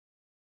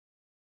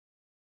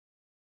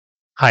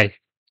Hi.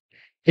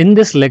 In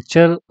this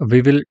lecture,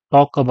 we will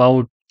talk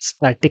about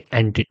static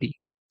entity.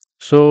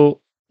 So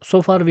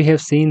far we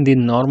have seen the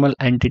normal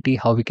entity,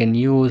 how we can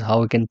use, how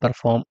we can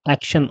perform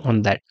action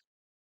on that.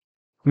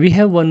 We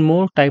have one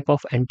more type of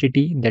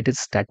entity that is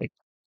static.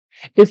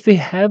 If we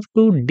have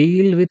to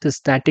deal with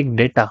static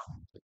data,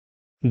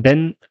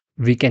 then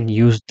we can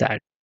use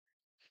that.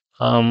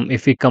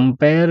 If we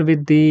compare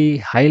with the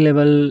high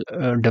level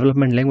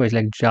development language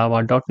like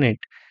Java, .NET,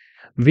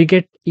 we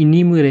get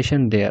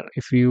enumeration there.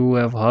 If you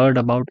have heard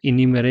about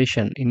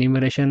enumeration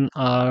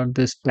are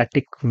the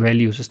static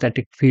values,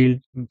 static field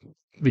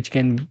which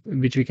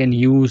we can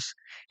use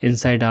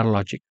inside our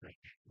logic.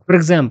 For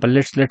example,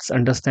 let's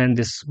understand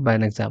this by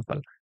an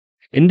example.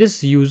 In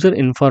this user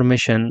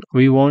information,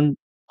 we want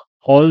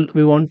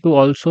to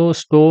also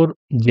store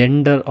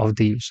gender of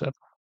the user,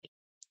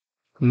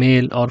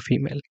 male or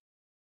female.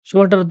 So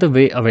what are the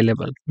way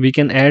available? We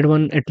can add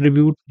one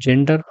attribute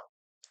gender,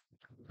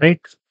 right?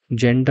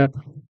 Gender,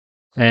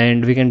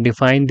 and we can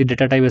define the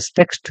data type as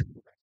text,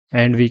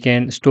 and we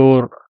can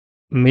store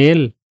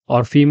male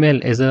or female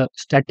as a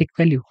static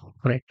value,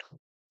 right?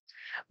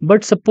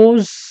 But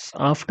suppose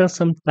after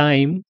some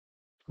time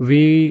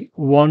we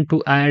want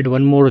to add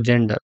one more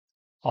gender,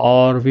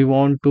 or we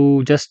want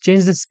to just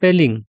change the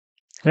spelling,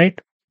 right?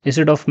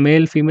 Instead of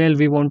male female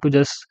we want to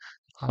just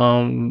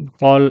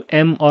call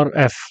M or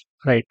F,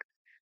 right?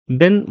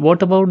 Then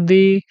what about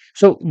the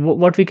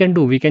what we can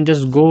do, we can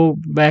just go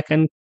back,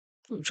 and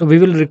so we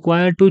will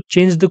require to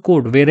change the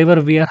code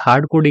wherever we are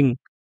hard coding.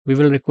 We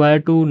will require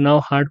to now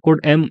hard code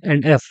M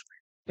and F,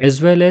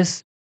 as well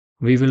as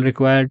we will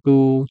require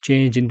to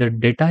change in the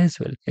data as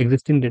well,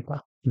 existing data,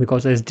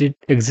 because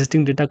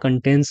existing data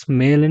contains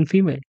male and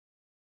female.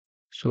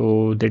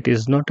 So that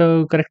is not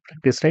a correct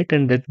practice, right?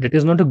 And that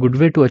is not a good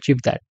way to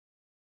achieve that.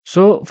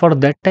 So for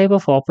that type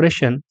of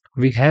operation,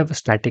 we have a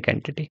static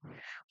entity.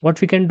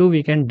 What we can do,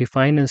 we can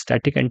define a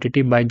static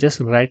entity by just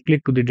right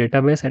click to the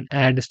database and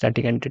add a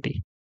static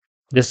entity.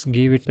 Just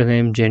give it the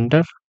name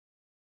gender,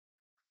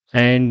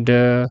 and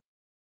uh,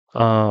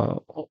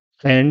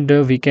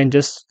 we can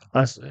just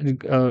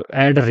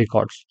add a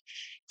records.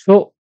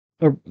 So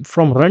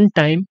from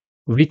runtime,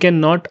 we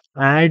cannot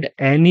add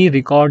any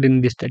record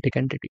in the static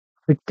entity.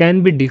 It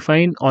can be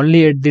defined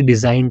only at the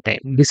design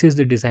time. This is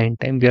the design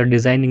time. We are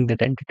designing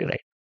that entity,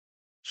 right?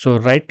 So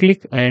right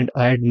click and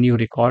add new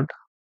record.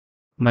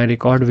 My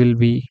record will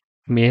be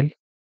male,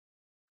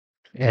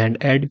 and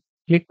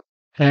click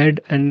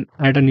add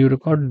a new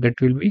record that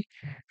will be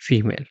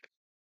female.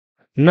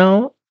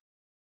 Now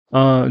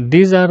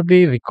these are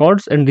the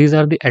records and these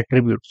are the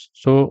attributes.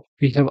 So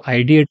we have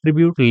ID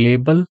attribute,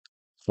 label,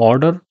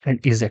 order,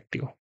 and is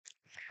active.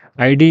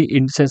 ID,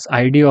 it says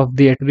ID of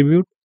the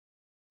attribute,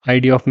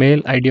 ID of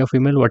male, ID of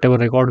female, whatever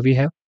record we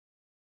have.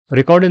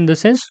 Record in the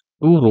sense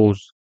two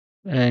rows,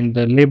 and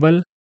the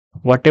label,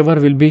 whatever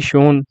will be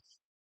shown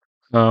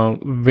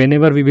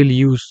whenever we will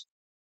use.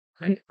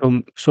 Right?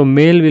 So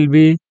male will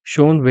be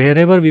shown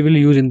wherever we will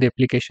use in the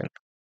application.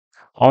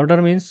 Order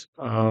means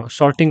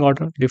sorting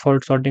order,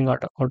 default sorting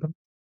order,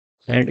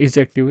 and is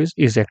active.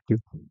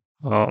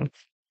 Um,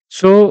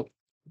 so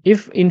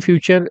if in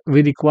future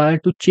we require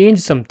to change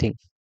something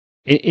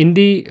in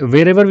the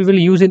wherever we will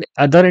use in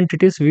other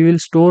entities, we will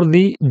store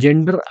the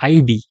gender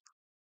ID.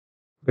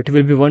 It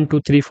will be 1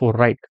 2 3 4,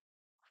 right?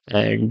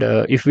 And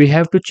if we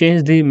have to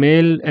change the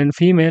male and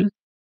female,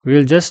 we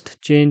will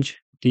just change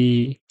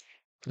the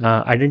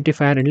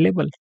identifier and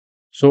label.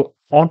 So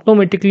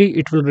automatically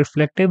it will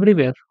reflect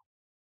everywhere.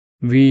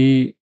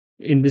 We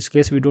in this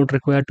case we don't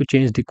require to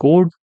change the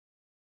code,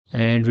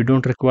 and we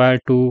don't require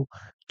to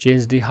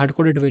change the hard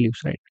coded values,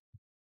 right?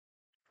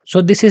 So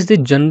this is the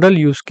general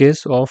use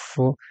case of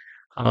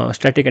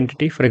static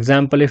entity. For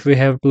example, if we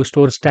have to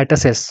store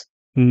statuses,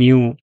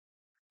 new,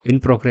 in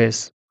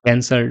progress,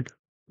 cancelled,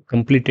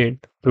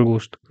 completed,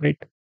 closed,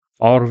 right?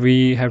 Or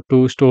we have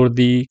to store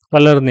the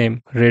color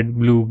name, red,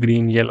 blue,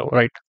 green, yellow,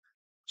 right?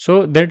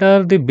 So that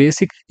are the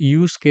basic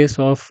use case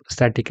of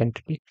static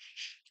entity.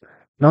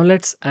 Now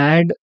let's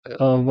add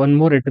one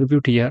more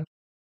attribute here,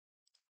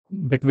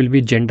 that will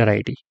be gender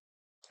ID,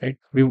 right?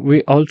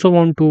 We also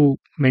want to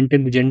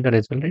maintain the gender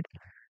as well, right?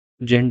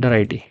 Gender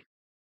ID.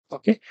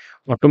 Okay,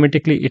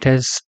 automatically it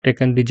has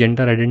taken the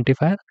gender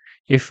identifier.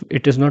 If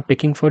it is not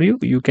taking for you,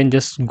 you can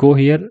just go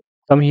here,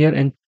 come here,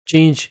 and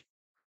change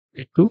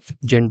it to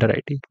gender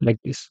ID like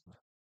this.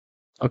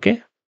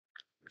 Okay,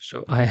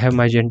 so I have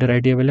my gender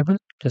ID available.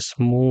 Just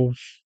move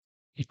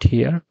it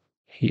here.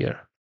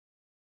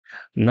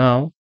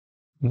 Now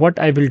what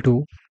I will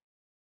do,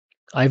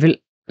 I will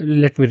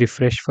let me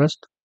refresh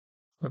first,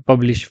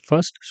 publish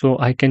first, so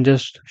I can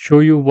just show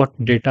you what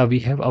data we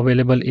have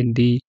available in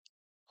the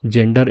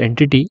gender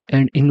entity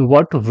and in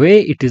what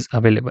way it is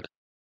available.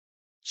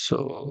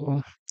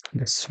 So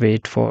let's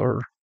wait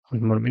for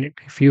 1 more minute.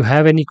 If you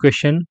have any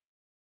question,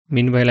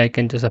 meanwhile I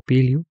can just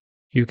appeal you.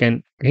 You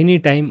can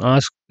anytime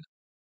ask.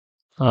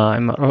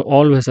 I'm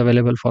always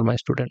available for my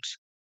students.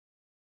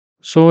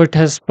 So it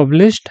has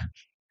published.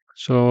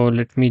 So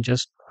let me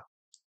just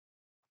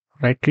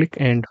right click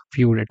and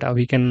view data.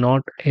 We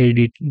cannot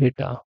edit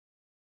data.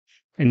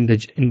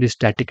 in the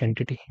static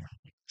entity.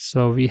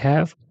 So we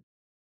have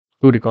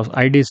two records.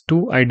 ID is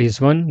 2, ID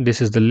is 1.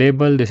 This is the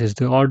label, this is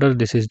the order,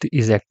 this is the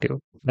is active.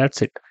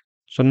 That's it.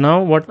 So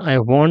now what I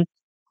want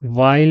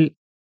while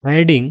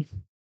adding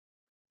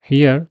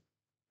here,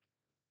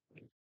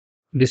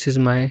 this is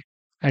my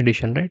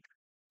addition, right?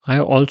 I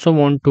also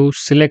want to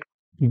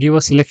give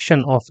a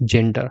selection of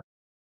gender.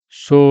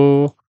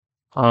 So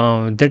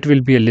that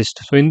will be a list.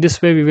 So in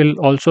this way, we will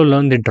also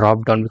learn the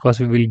drop down, because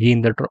we will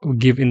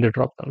give in the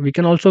drop down. We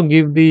can also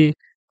give the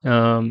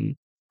um,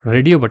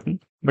 radio button,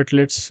 but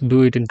let's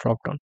do it in drop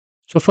down.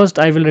 So first,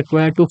 I will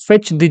require to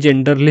fetch the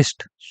gender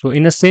list. So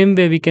in the same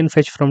way, we can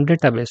fetch from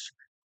database.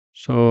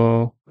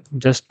 So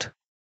just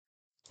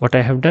what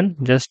I have done,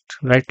 just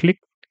right click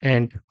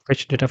and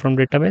fetch data from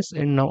database,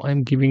 and now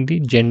I'm giving the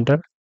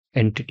gender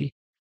entity.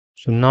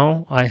 So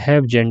now I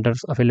have genders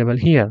available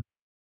here.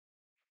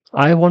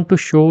 I want to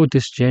show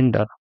this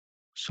gender.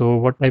 So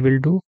what I will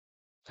do,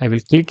 I will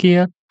click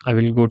here, I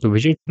will go to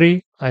widget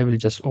tree, I will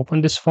just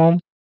open this form,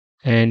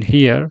 and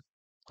here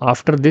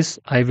after this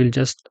I will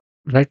just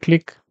right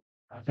click,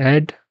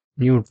 add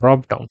new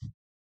drop down.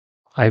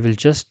 I will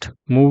just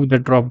move the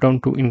drop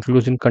down to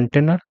inclusion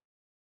container,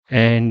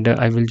 and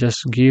I will just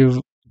give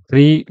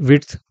three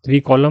width,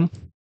 three column.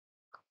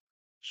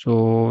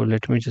 So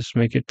let me just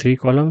make it three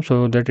column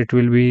so that it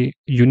will be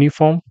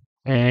uniform,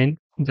 and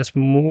just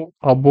move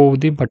above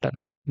the button.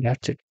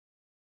 That's it.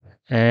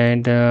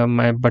 And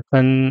my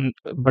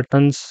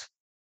buttons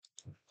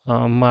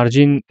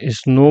margin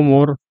is no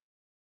more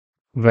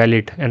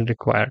valid and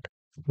required,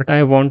 but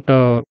I want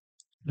a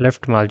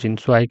left margin,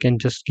 so I can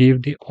just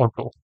give the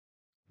auto.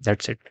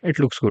 That's it. It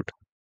looks good.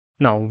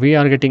 Now we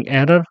are getting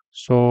error,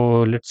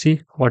 so let's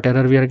see what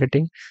error we are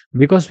getting,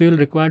 because we will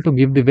require to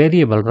give the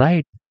variable,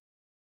 right?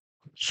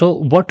 So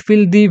what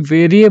will the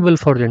variable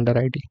for gender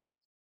ID?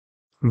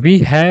 We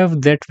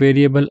have that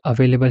variable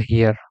available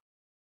here,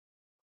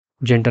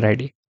 gender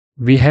ID.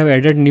 We have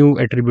added new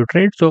attribute,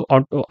 right? So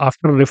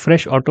after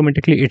refresh,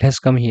 automatically it has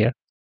come here.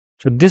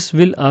 So this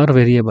will our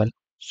variable.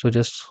 So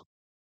just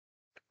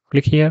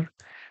click here.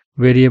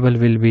 Variable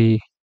will be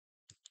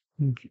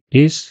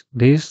this,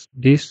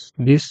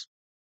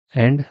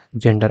 and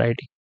gender ID.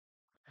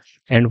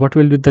 And what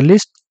will be the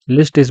list?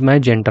 List is my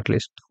gender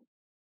list.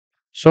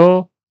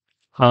 So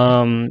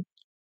um,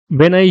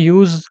 when I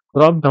use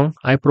drop down,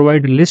 I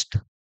provide list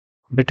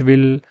that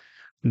will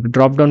the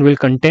drop down will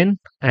contain,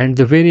 and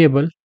the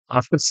variable,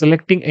 after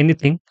selecting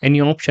anything,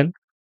 any option,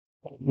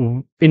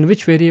 in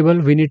which variable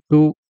we need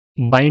to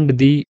bind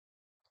the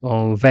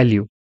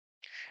value,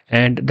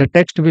 and the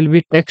text will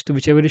be text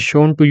whichever is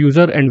shown to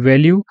user, and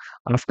value,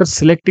 after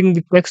selecting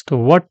the text,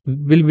 what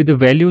will be the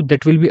value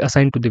that will be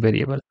assigned to the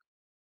variable.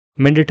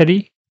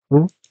 Mandatory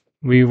true,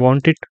 we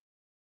want it.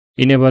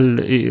 Enable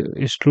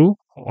is true,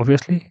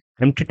 obviously.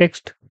 Empty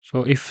text,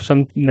 so if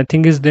some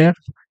nothing is there,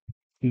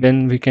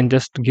 then we can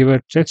just give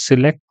a check,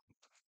 select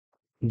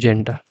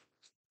gender.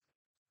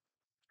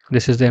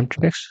 This is the empty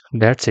text.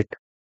 That's it.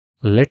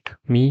 Let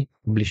me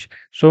publish.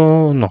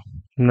 So no,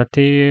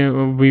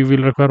 nothing. We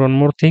will require one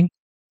more thing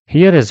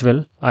here as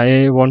well.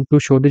 I want to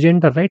show the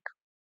gender, right?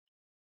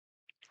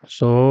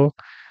 So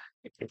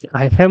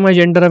I have my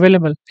gender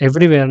available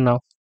everywhere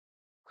now,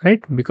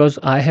 right? Because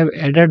I have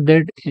added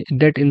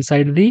that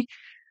inside the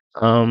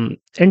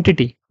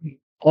entity.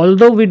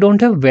 Although we don't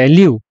have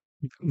value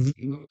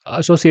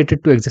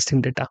associated to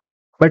existing data,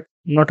 but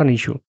not an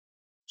issue.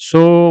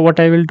 So what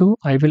I will do,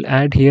 I will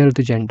add here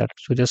the gender.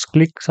 So just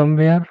click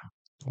somewhere,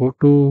 go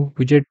to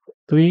widget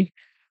tree,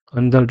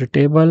 under the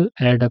table,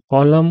 add a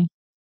column.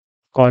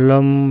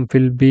 Column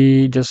will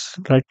be just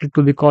right click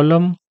to the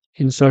column,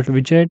 insert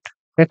widget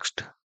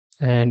text,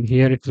 and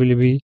here it will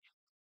be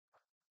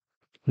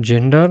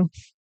gender,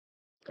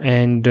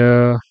 and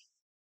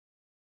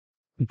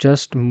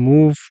just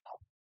move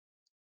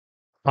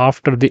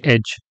after the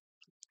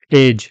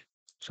age,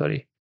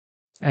 sorry.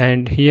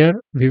 And here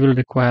we will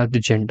require the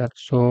gender.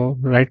 So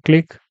right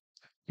click,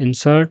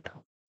 insert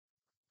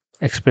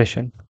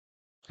expression,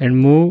 and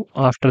move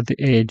after the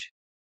age.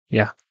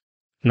 Yeah.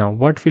 Now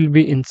what will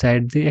be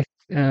inside the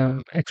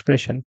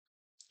expression?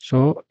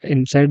 So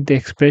inside the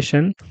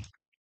expression,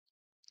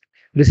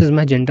 this is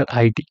my gender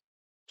ID.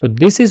 So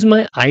this is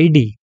my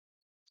ID.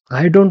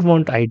 I don't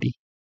want ID.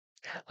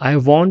 I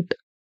want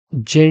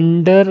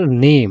gender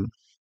name,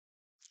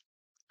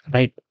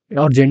 right?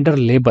 Or gender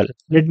label.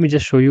 Let me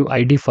just show you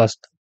ID first,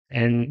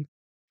 and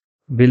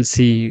we'll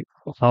see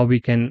how we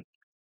can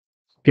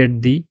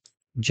get the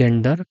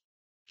gender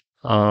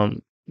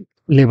um,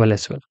 label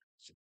as well.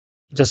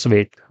 Just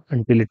wait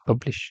until it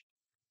publish.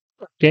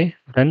 Okay,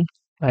 done.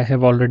 I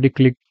have already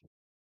clicked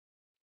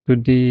to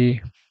the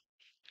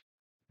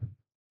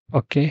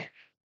okay.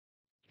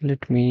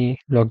 Let me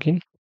log in.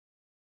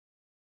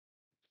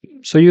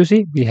 So you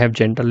see, we have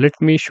gender. Let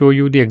me show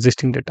you the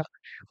existing data.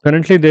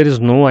 Currently, there is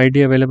no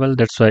ID available.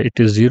 That's why it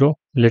is 0.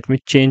 Let me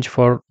change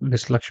for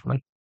this Lakshman.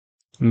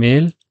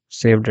 Male,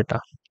 save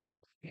data.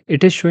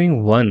 It is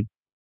showing 1.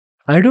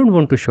 I don't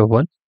want to show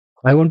 1.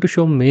 I want to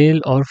show male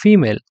or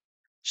female.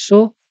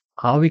 So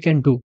how we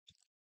can do?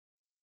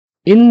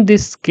 In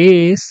this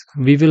case,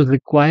 we will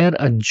require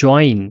a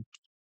join.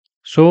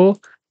 So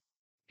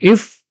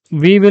if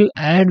we will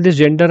add this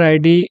gender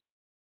ID,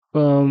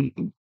 um,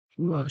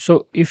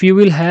 so if you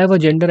will have a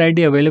gender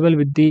ID available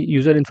with the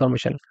user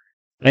information,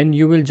 and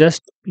you will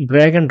just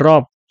drag and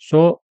drop,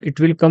 so it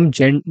will come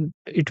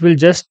it will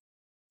just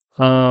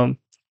um,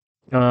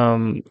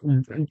 um,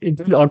 it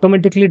will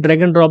automatically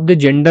drag and drop the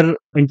gender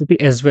entity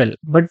as well.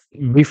 But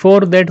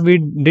before that, we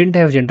didn't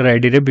have gender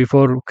ID, right,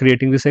 before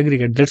creating this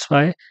aggregate. That's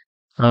why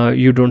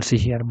you don't see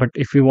here. But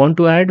if we want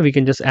to add, we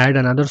can just add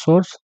another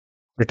source.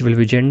 That will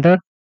be gender.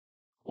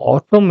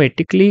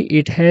 Automatically,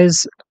 it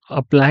has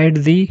applied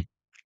the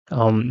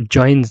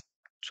joins.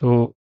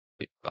 So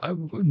uh,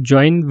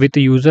 join with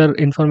the user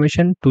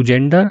information to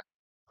gender,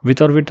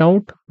 with or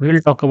without. We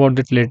will talk about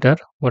that later.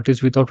 What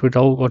is without,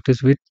 what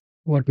is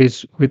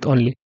with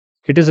only.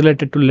 It is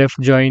related to left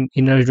join,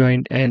 inner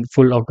join, and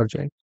full outer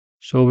join.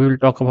 So we will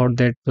talk about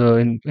that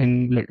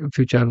in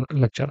future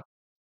lecture.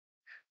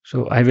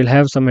 So I will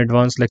have some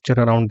advanced lecture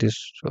around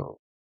this. So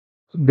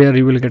there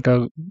you will get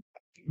a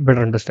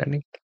better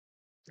understanding.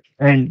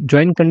 And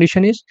join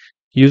condition is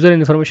user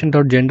information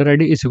dot gender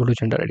ID is equal to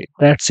gender ID.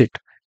 That's it.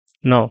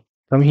 Now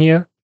come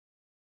here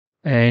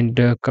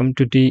and come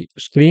to the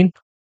screen,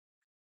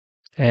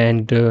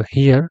 and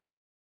here,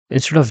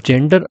 instead of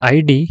gender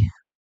ID,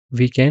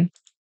 we can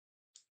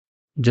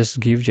just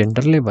give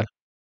gender label.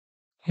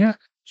 Yeah.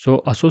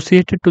 So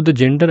associated to the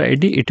gender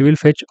ID, it will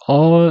fetch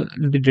all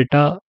the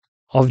data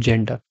of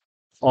gender,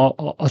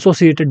 or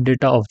associated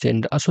data of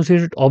gender,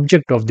 associated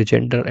object of the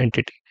gender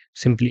entity.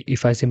 Simply,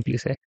 if I simply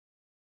say.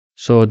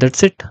 So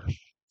that's it.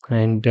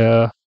 And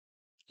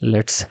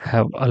let's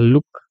have a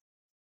look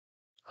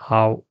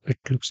how it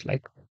looks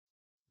like.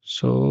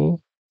 So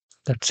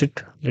that's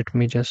it. Let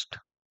me just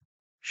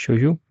show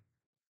you.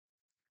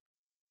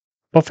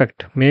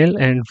 Perfect. Male,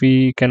 and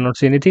we cannot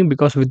see anything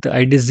because with the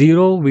ID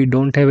 0, we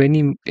don't have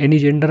any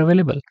gender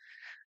available.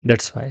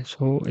 That's why.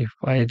 So if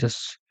I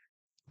just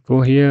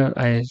go here,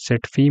 I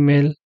set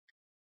female,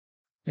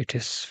 it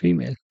is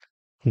female.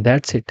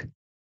 That's it.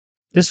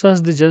 This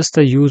was just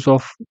the use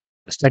of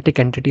static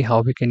entity.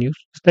 How we can use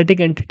static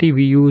entity?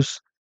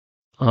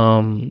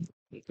 Um,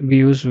 we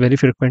use very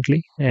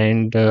frequently,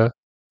 and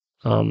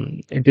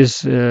it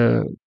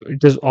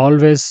is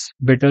always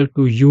better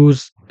to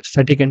use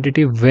static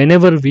entity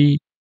whenever we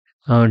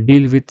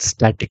deal with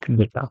static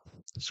data.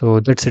 So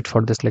that's it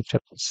for this lecture.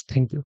 Thank you.